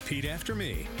Repeat after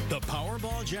me. The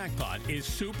Powerball jackpot is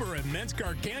super immense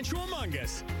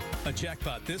gargantuamongous. A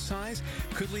jackpot this size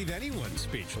could leave anyone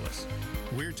speechless.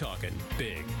 We're talking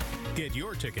big. Get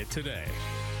your ticket today.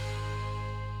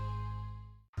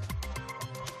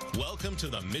 Welcome to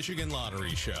the Michigan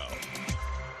Lottery Show.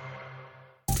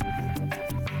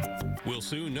 We'll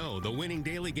soon know the winning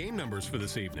daily game numbers for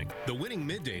this evening. The winning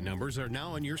midday numbers are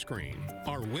now on your screen.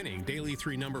 Our winning daily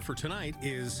 3 number for tonight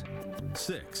is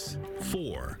 6,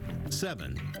 4,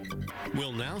 7.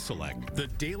 We'll now select the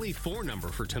daily 4 number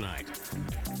for tonight.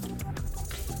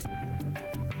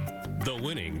 The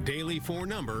winning daily 4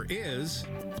 number is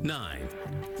 9,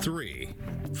 3,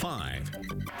 5,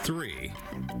 3.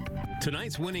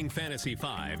 Tonight's winning Fantasy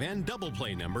 5 and double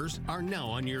play numbers are now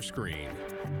on your screen.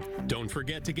 Don't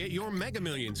forget to get your Mega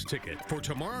Millions ticket for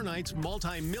tomorrow night's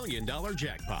multi-million-dollar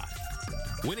jackpot.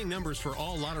 Winning numbers for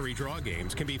all lottery draw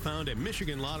games can be found at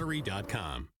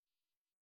MichiganLottery.com.